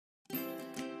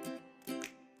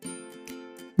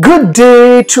Good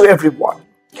day to everyone.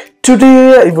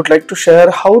 Today I would like to share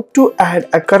how to add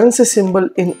a currency symbol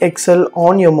in Excel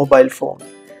on your mobile phone.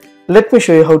 Let me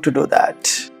show you how to do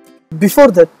that.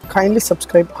 Before that, kindly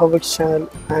subscribe HowXT channel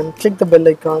and click the bell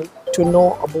icon to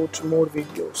know about more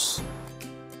videos.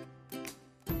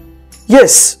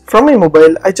 Yes, from my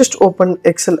mobile I just opened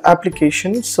Excel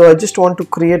application, so I just want to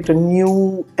create a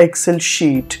new Excel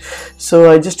sheet.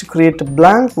 So I just create a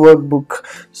blank workbook.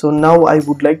 So now I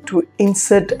would like to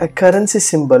insert a currency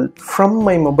symbol from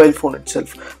my mobile phone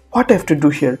itself. What I have to do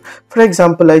here, for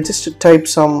example, I just type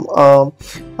some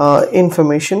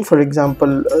information. For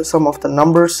example, some of the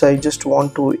numbers I just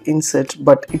want to insert,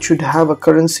 but it should have a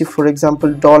currency, for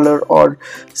example dollar or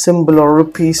symbol or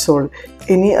rupees or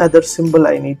any other symbol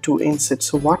I need to insert.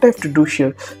 So what I have to do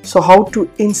here, so how to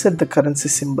insert the currency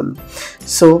symbol.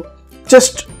 So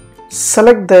just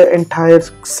select the entire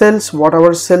cells,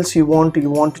 whatever cells you want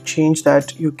to change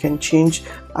that, you can change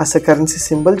as a currency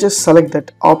symbol. Just select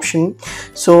that option.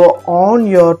 So on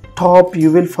your top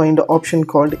you will find an option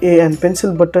called A, and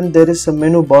pencil button there is a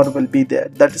menu bar will be there,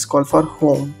 that is called for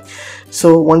home.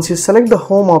 So once you select the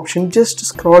home option, just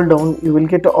scroll down, you will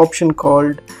get an option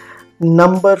called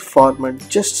number format.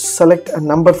 Just select a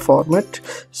number format.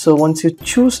 So once you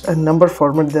choose a number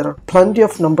format, there are plenty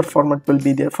of number format will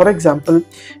be there. For example,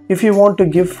 if you want to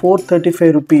give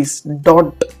 435 rupees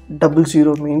dot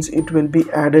 00 means it will be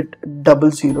added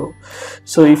 00.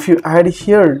 So if you add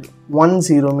here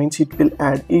 10 means it will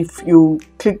add. If you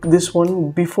click this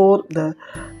one before, the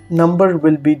number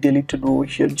will be deleted over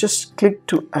here. Just click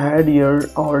to add here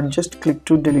or just click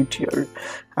to delete here.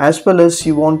 As well as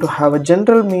you want to have a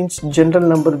general means general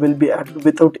number will be added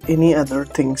without any other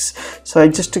things. So I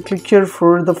just click here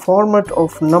for the format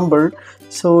of number.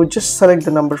 So just select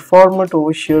the number format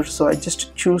over here. So I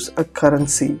just choose a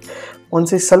currency.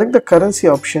 Once I select the currency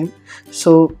option,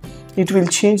 so it will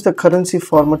change the currency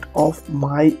format of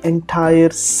my entire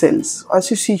cells.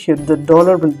 As you see here, the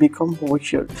dollar will become over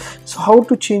here. So how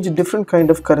to change a different kind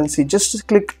of currency? Just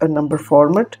click a number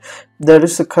format. There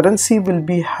is a currency will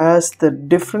be has the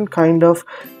different kind of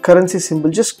currency symbol.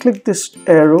 Just click this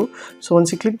arrow. So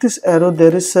once you click this arrow,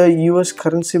 there is a US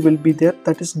currency will be there.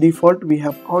 That is default, we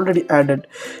have already added.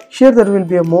 Here there will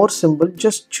be a more symbol.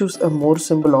 Just choose a more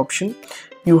symbol option.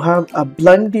 You have a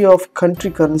plenty of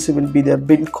country currency will be there,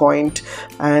 Bitcoin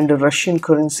and Russian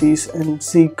currencies and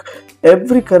Zik.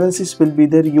 Every currencies will be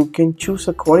there. You can choose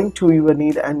according to your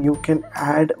need and you can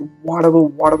add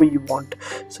whatever you want.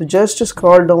 So just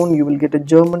scroll down, you will get a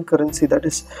German currency, that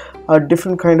is a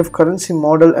different kind of currency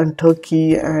model, and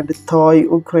Turkey and Thai,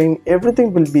 Ukraine,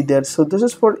 everything will be there. So this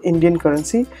is for Indian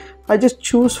currency. I just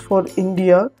choose for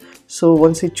India. So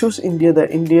once you choose India, the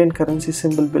Indian currency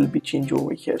symbol will be changed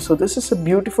over here. So this is a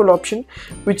beautiful option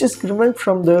which is given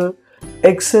from the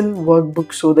Excel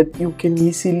workbook, so that you can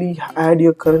easily add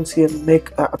your currency and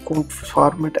make an account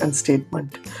format and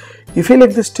statement. If you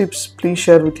like these tips, please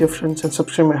share with your friends and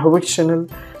subscribe my HowXT channel.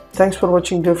 Thanks for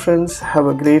watching, dear friends. Have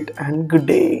a great and good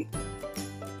day.